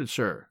plans, would it,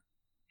 sir?"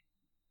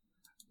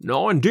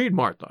 "No, indeed,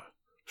 Martha.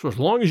 So as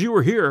long as you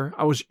were here,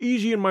 I was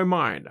easy in my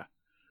mind.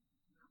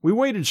 We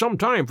waited some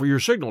time for your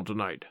signal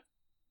tonight."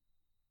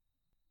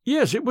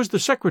 "Yes, it was the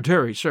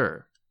secretary,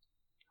 sir."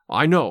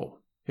 "I know.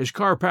 His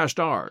car passed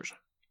ours."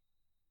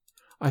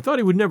 "I thought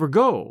he would never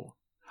go.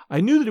 I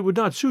knew that it would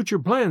not suit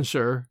your plans,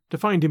 sir, to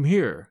find him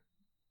here."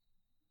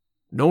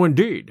 "No,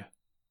 indeed.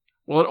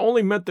 Well, it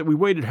only meant that we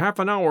waited half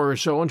an hour or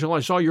so until I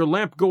saw your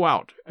lamp go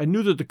out, and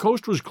knew that the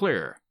coast was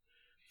clear.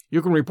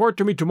 You can report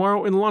to me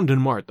tomorrow in London,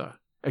 Martha,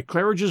 at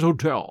Claridge's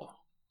Hotel."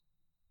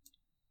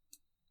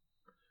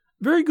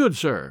 "Very good,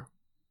 sir."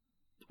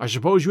 "I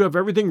suppose you have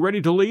everything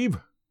ready to leave?"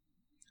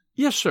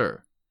 "Yes,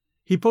 sir.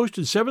 He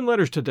posted 7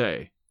 letters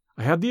today.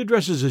 I have the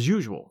addresses as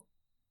usual."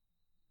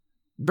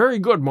 "Very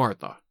good,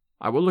 Martha.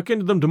 I will look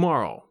into them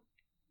tomorrow.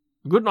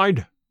 Good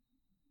night."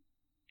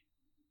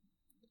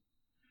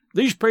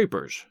 "These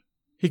papers,"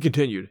 he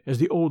continued, as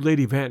the old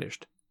lady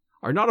vanished,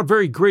 "are not of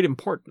very great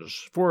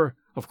importance, for,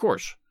 of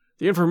course,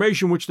 the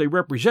information which they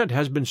represent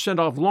has been sent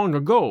off long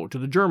ago to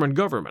the German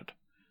government.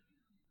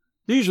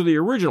 These are the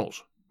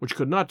originals, which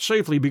could not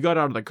safely be got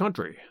out of the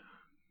country."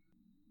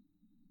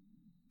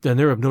 "Then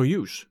they're of no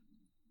use."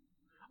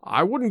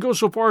 "I wouldn't go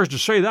so far as to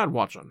say that,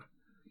 Watson.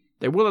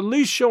 They will at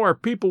least show our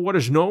people what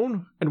is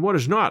known and what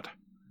is not.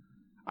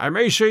 I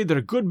may say that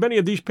a good many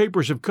of these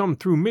papers have come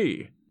through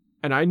me,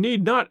 and I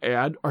need not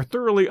add are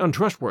thoroughly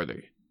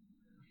untrustworthy.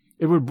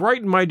 It would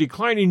brighten my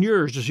declining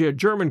years to see a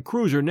German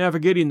cruiser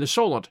navigating the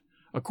Solent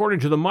according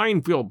to the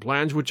minefield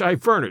plans which I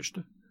furnished.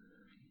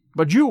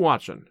 But you,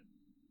 Watson,"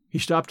 he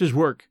stopped his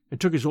work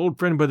and took his old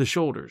friend by the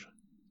shoulders,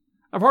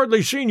 "I've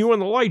hardly seen you in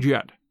the light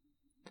yet.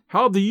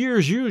 How have the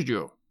years used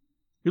you?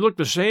 You look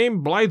the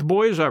same blithe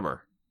boy as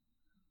ever."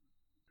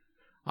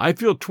 "I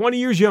feel 20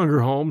 years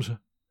younger, Holmes.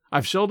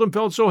 I've seldom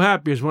felt so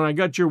happy as when I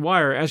got your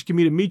wire asking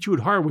me to meet you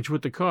at Harwich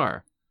with the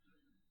car.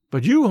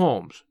 But you,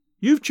 Holmes,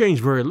 you've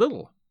changed very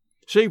little,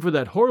 save for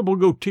that horrible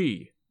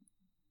goatee."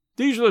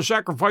 "These are the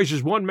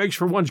sacrifices one makes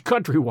for one's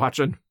country,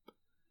 Watson,"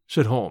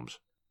 said Holmes,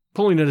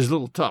 pulling at his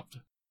little tuft.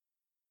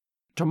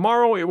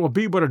 "Tomorrow it will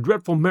be but a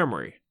dreadful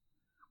memory.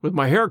 With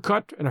my hair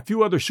cut and a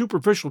few other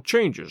superficial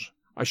changes,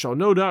 I shall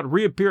no doubt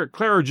reappear at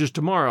Claridge's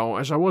tomorrow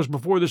as I was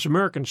before this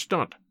American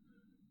stunt.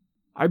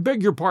 I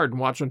beg your pardon,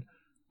 Watson.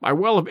 My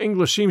well of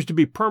English seems to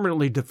be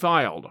permanently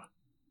defiled.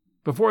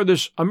 Before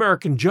this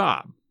American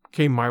job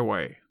came my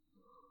way."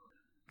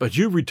 "But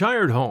you've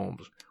retired,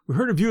 Holmes. We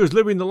heard of you as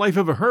living the life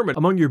of a hermit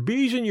among your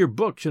bees and your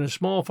books in a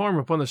small farm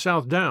upon the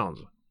South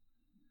Downs."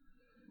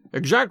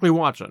 "Exactly,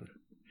 Watson.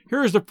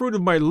 Here is the fruit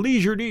of my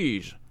leisured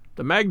ease,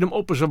 the magnum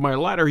opus of my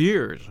latter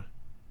years."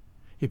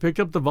 He picked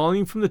up the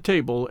volume from the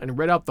table and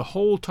read out the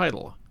whole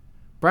title,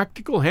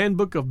 "Practical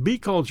Handbook of Bee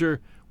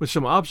Culture, with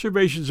some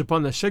observations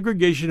upon the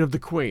segregation of the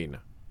queen."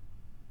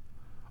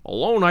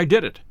 "Alone I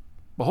did it.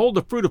 Behold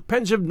the fruit of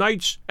pensive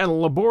nights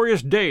and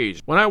laborious days,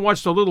 when I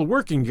watched the little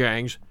working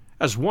gangs,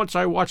 as once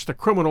I watched the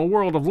criminal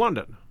world of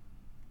London."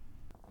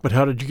 "But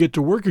how did you get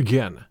to work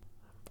again?"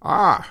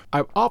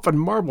 I've often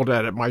marveled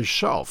at it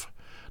myself.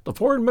 The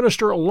foreign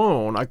minister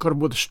alone I could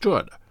have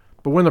withstood,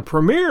 but when the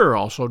premier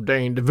also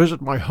deigned to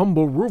visit my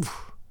humble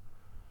roof...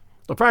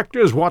 The fact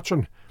is,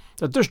 Watson,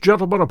 that this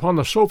gentleman upon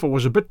the sofa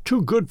was a bit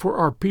too good for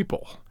our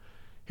people.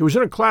 He was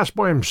in a class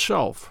by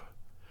himself.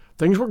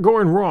 Things were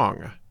going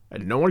wrong,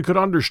 and no one could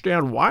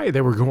understand why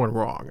they were going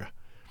wrong.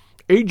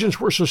 Agents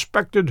were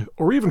suspected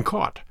or even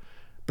caught,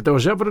 but there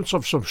was evidence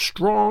of some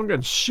strong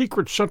and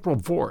secret central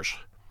force.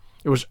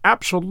 It was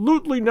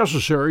absolutely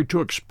necessary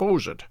to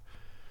expose it.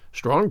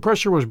 Strong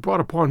pressure was brought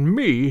upon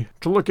me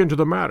to look into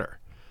the matter.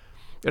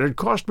 It had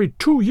cost me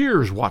 2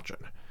 years, Watson,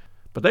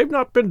 but they've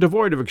not been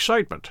devoid of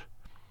excitement.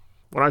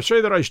 When I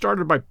say that I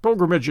started my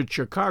pilgrimage at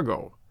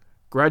Chicago,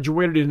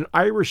 graduated in an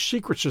Irish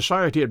secret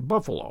society at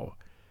Buffalo,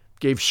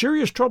 gave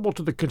serious trouble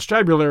to the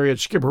constabulary at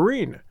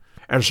Skibbereen,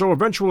 and so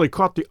eventually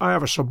caught the eye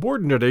of a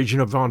subordinate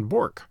agent of von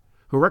Bork,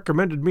 who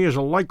recommended me as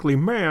a likely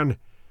man,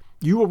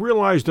 you will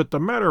realize that the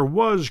matter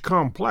was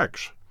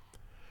complex.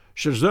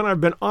 Since then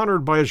I've been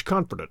honored by his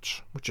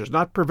confidence, which has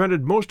not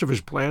prevented most of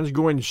his plans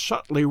going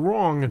subtly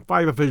wrong and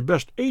 5 of his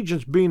best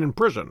agents being in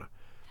prison.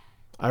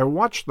 I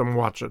watched them,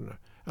 Watson,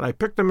 and I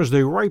picked them as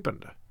they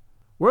ripened.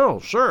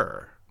 Well,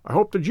 sir, I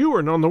hope that you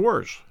are none the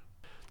worse.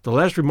 The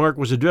last remark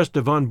was addressed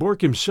to von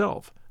Bork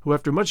himself, who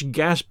after much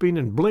gasping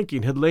and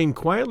blinking had lain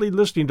quietly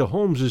listening to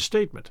Holmes's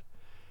statement.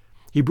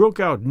 He broke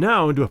out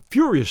now into a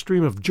furious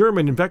stream of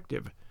German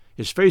invective,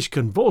 his face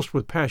convulsed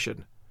with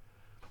passion.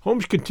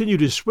 Holmes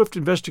continued his swift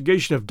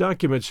investigation of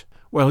documents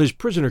while his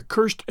prisoner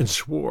cursed and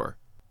swore.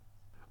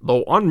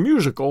 Though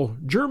unmusical,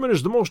 German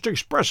is the most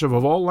expressive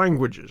of all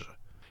languages,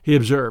 he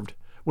observed,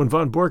 when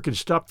von Bork had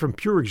stopped from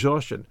pure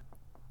exhaustion.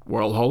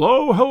 Well,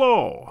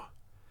 hello,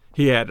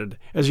 he added,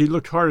 as he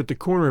looked hard at the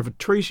corner of a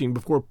tracing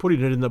before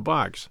putting it in the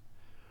box.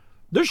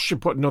 This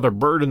should put another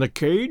bird in the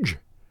cage.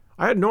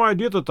 I had no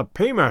idea that the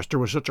paymaster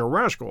was such a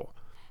rascal,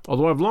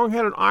 although I've long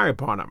had an eye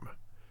upon him.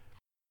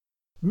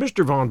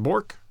 Mr. von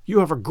Bork, you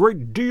have a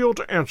great deal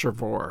to answer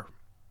for.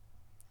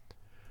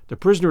 The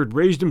prisoner had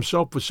raised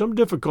himself with some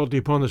difficulty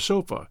upon the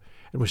sofa,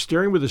 and was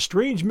staring with a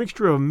strange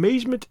mixture of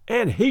amazement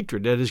and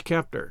hatred at his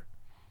captor.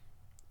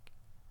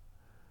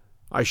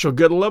 I shall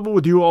get level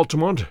with you,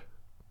 Altamont,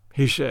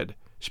 he said,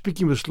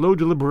 speaking with slow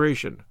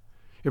deliberation.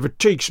 If it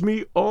takes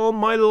me all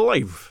my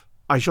life,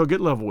 I shall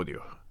get level with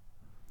you.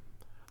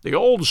 The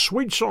old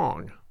sweet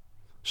song,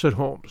 said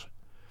Holmes.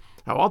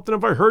 How often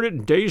have I heard it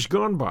in days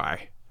gone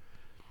by?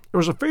 It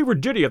was a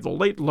favorite ditty of the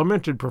late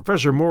lamented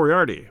Professor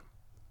Moriarty.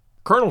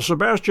 Colonel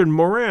Sebastian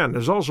Moran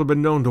has also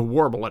been known to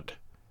warble it.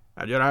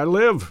 And yet I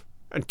live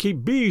and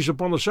keep bees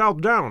upon the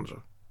South Downs.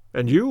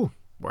 And you,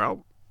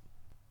 well,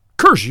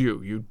 curse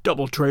you, you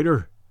double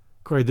traitor,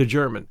 cried the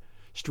German,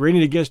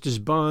 straining against his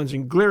bonds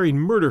and glaring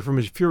murder from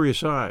his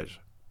furious eyes.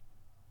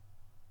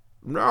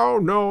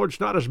 No, it's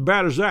not as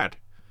bad as that,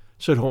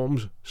 said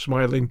Holmes,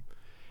 smiling.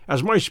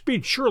 As my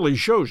speech surely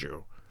shows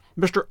you,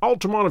 Mr.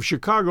 Altamont of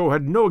Chicago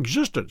had no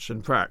existence,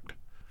 in fact.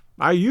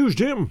 I used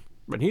him,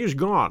 and he is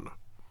gone.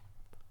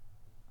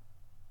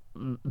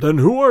 Then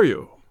who are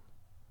you?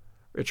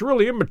 It's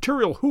really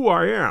immaterial who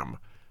I am,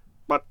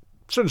 but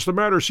since the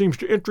matter seems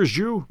to interest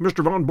you,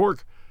 Mr. von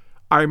Bork,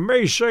 I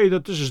may say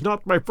that this is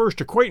not my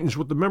first acquaintance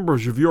with the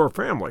members of your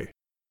family.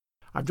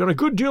 I've done a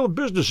good deal of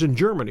business in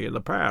Germany in the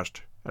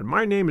past, and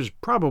my name is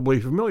probably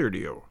familiar to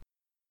you.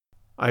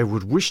 I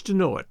would wish to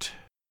know it,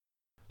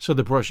 said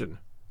the Prussian,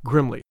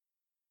 grimly.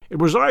 It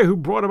was I who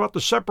brought about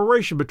the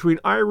separation between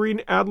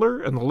Irene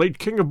Adler and the late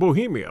King of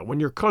Bohemia when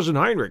your cousin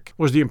Heinrich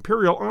was the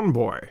imperial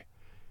envoy.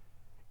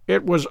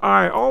 It was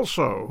I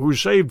also who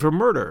saved from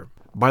murder,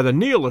 by the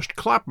nihilist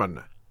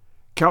Klappmann,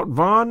 Count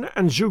von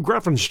and zu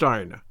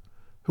Grafenstein,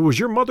 who was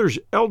your mother's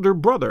elder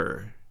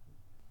brother.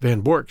 Van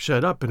Bork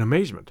sat up in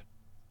amazement.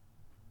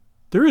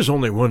 There is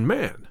only one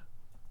man,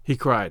 he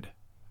cried.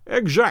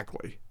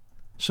 Exactly,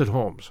 said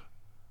Holmes.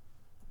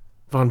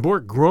 Von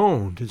Bork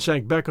groaned and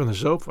sank back on the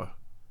sofa.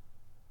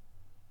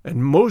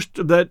 And most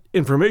of that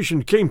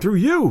information came through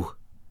you,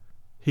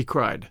 he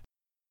cried.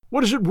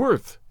 What is it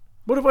worth?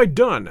 What have I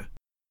done?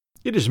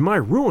 It is my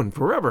ruin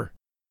forever.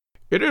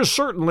 It is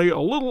certainly a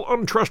little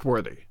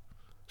untrustworthy,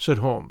 said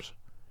Holmes.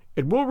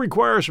 It will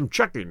require some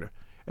checking,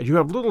 and you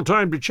have little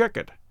time to check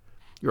it.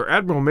 Your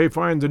admiral may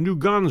find the new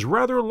guns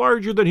rather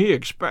larger than he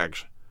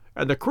expects,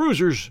 and the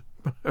cruisers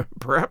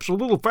perhaps a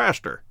little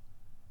faster.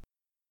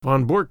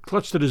 Von Bork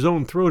clutched at his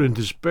own throat in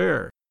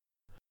despair.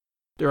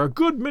 There are a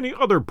good many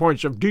other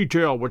points of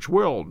detail which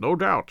will, no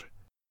doubt,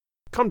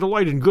 come to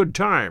light in good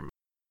time.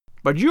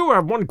 But you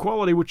have one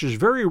quality which is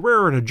very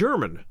rare in a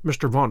German,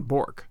 Mr. von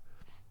Bork.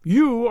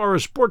 You are a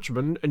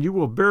sportsman, and you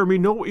will bear me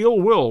no ill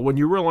will when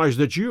you realize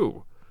that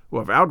you, who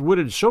have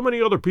outwitted so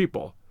many other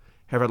people,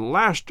 have at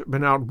last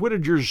been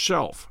outwitted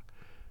yourself.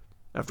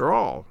 After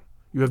all,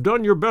 you have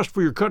done your best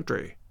for your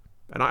country,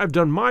 and I have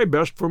done my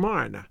best for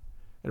mine,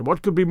 and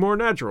what could be more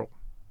natural?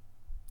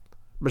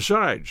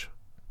 Besides,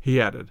 he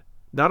added,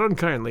 not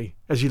unkindly,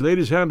 as he laid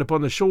his hand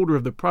upon the shoulder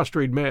of the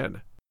prostrate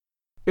man,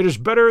 it is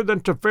better than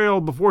to fail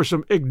before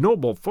some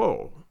ignoble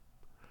foe.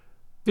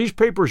 These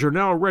papers are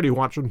now ready,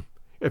 Watson.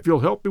 if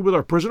you'll help me with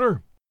our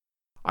prisoner,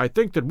 I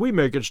think that we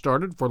may get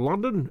started for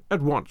London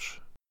at once."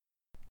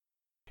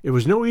 It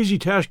was no easy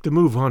task to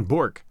move Von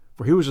Bork,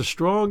 for he was a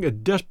strong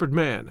and desperate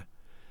man.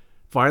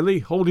 Finally,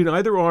 holding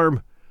either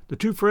arm, the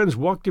two friends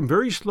walked him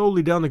very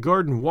slowly down the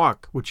garden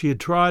walk which he had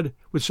trod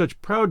with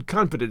such proud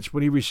confidence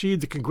when he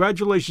received the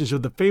congratulations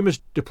of the famous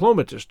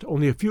diplomatist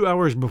only a few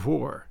hours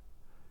before.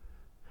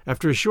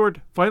 After a short,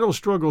 final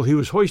struggle he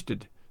was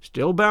hoisted,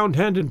 still bound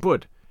hand and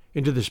foot,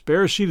 into the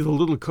spare seat of the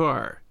little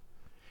car.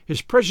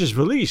 His precious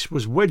valise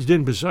was wedged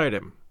in beside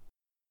him.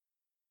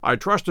 "I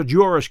trust that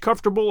you are as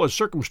comfortable as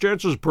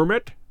circumstances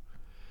permit,"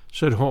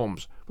 said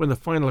Holmes, when the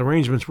final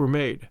arrangements were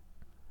made.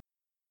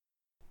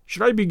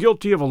 "Should I be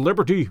guilty of a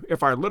liberty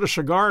if I lit a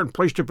cigar and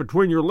placed it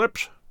between your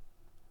lips?"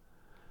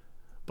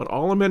 But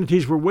all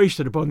amenities were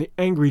wasted upon the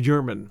angry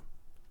German.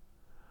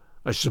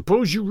 "I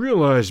suppose you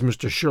realize,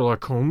 Mr.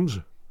 Sherlock Holmes,"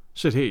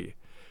 said he,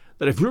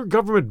 "that if your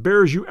government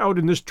bears you out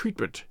in this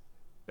treatment,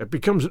 it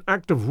becomes an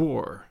act of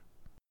war."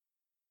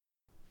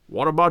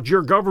 "What about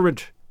your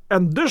government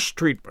and this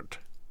treatment?"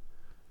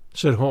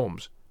 said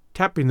Holmes,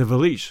 tapping the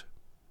valise.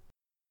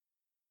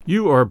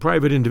 "You are a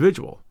private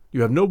individual.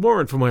 You have no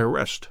warrant for my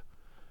arrest.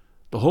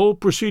 The whole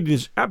proceeding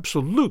is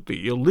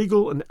absolutely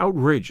illegal and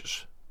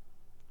outrageous."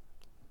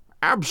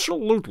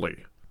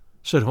 "Absolutely,"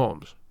 said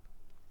Holmes.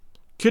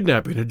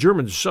 "Kidnapping a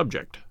German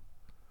subject.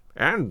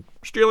 And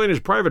stealing his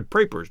private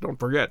papers, don't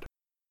forget.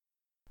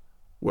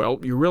 Well,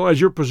 you realize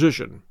your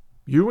position,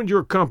 you and your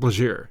accomplice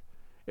here,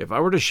 if I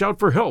were to shout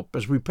for help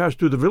as we pass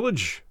through the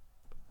village?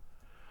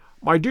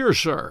 My dear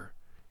sir,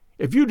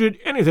 if you did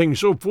anything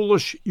so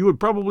foolish, you would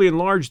probably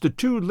enlarge the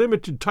two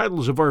limited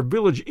titles of our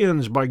village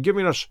inns by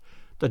giving us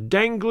the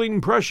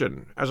Dangling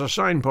Prussian as a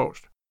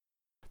signpost.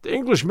 The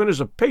Englishman is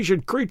a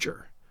patient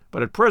creature,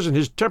 but at present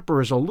his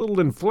temper is a little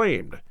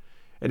inflamed,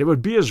 and it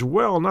would be as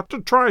well not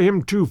to try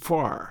him too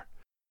far.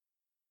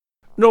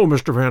 No,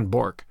 Mr. Van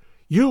Bork,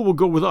 you will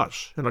go with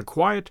us in a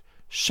quiet,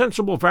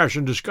 sensible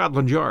fashion to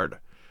Scotland Yard,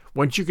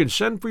 whence you can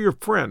send for your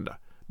friend,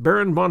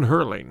 Baron von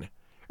Herling,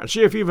 and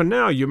see if even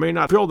now you may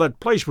not fill that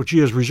place which he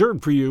has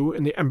reserved for you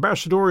in the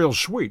ambassadorial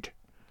suite.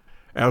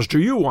 As to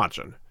you,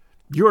 Watson,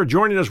 you are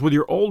joining us with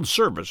your old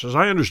service, as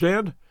I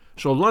understand,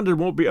 so London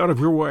won't be out of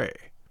your way.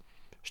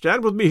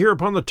 Stand with me here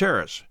upon the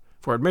terrace,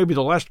 for it may be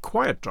the last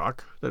quiet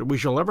talk that we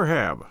shall ever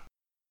have."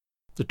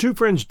 The two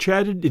friends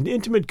chatted in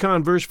intimate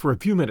converse for a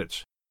few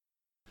minutes,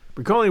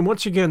 recalling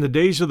once again the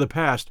days of the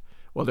past,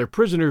 while their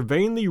prisoner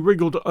vainly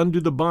wriggled to undo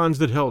the bonds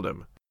that held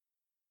him.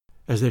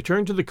 As they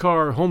turned to the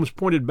car, Holmes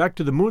pointed back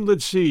to the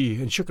moonlit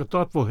sea and shook a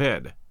thoughtful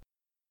head.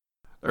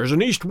 "There's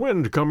an east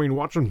wind coming,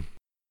 Watson."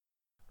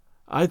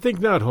 "I think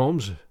not,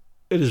 Holmes.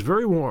 It is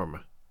very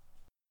warm."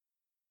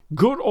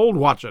 "Good old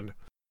Watson!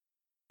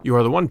 You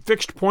are the one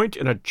fixed point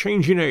in a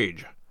changing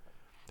age.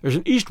 There's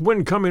an east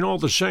wind coming all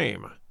the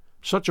same.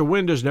 Such a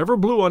wind as never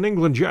blew on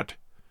England yet.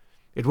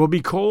 It will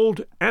be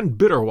cold and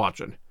bitter,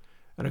 Watson,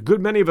 and a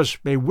good many of us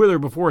may wither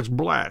before its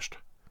blast.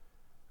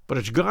 But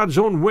it's God's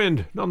own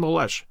wind, none the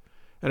less,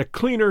 and a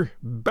cleaner,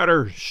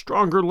 better,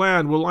 stronger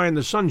land will lie in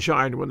the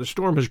sunshine when the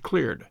storm has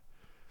cleared.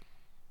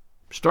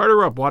 Start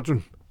her up,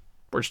 Watson,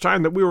 for it's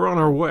time that we were on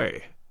our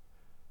way.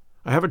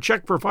 I have a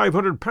cheque for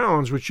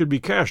 £500 which should be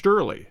cashed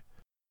early,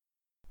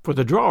 for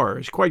the drawer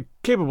is quite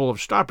capable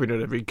of stopping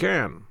it if he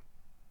can."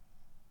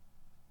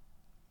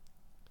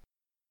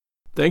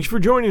 Thanks for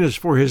joining us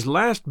for His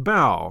Last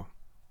Bow.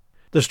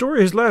 The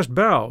story His Last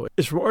Bow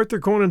is from Arthur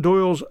Conan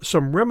Doyle's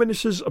Some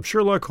Reminiscences of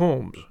Sherlock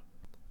Holmes.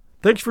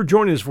 Thanks for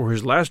joining us for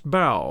His Last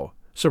Bow,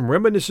 Some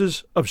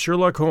Reminiscences of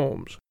Sherlock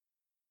Holmes.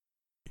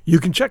 You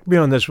can check me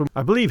on this one.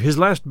 I believe His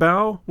Last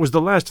Bow was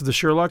the last of the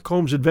Sherlock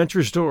Holmes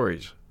adventure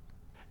stories.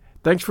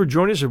 Thanks for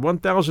joining us at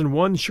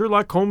 1001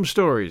 Sherlock Holmes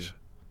Stories.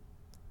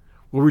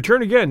 We'll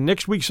return again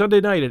next week Sunday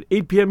night at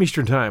 8 p.m.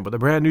 Eastern Time with a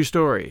brand new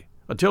story.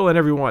 Until then,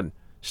 everyone,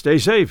 stay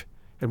safe,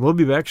 and we'll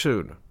be back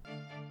soon.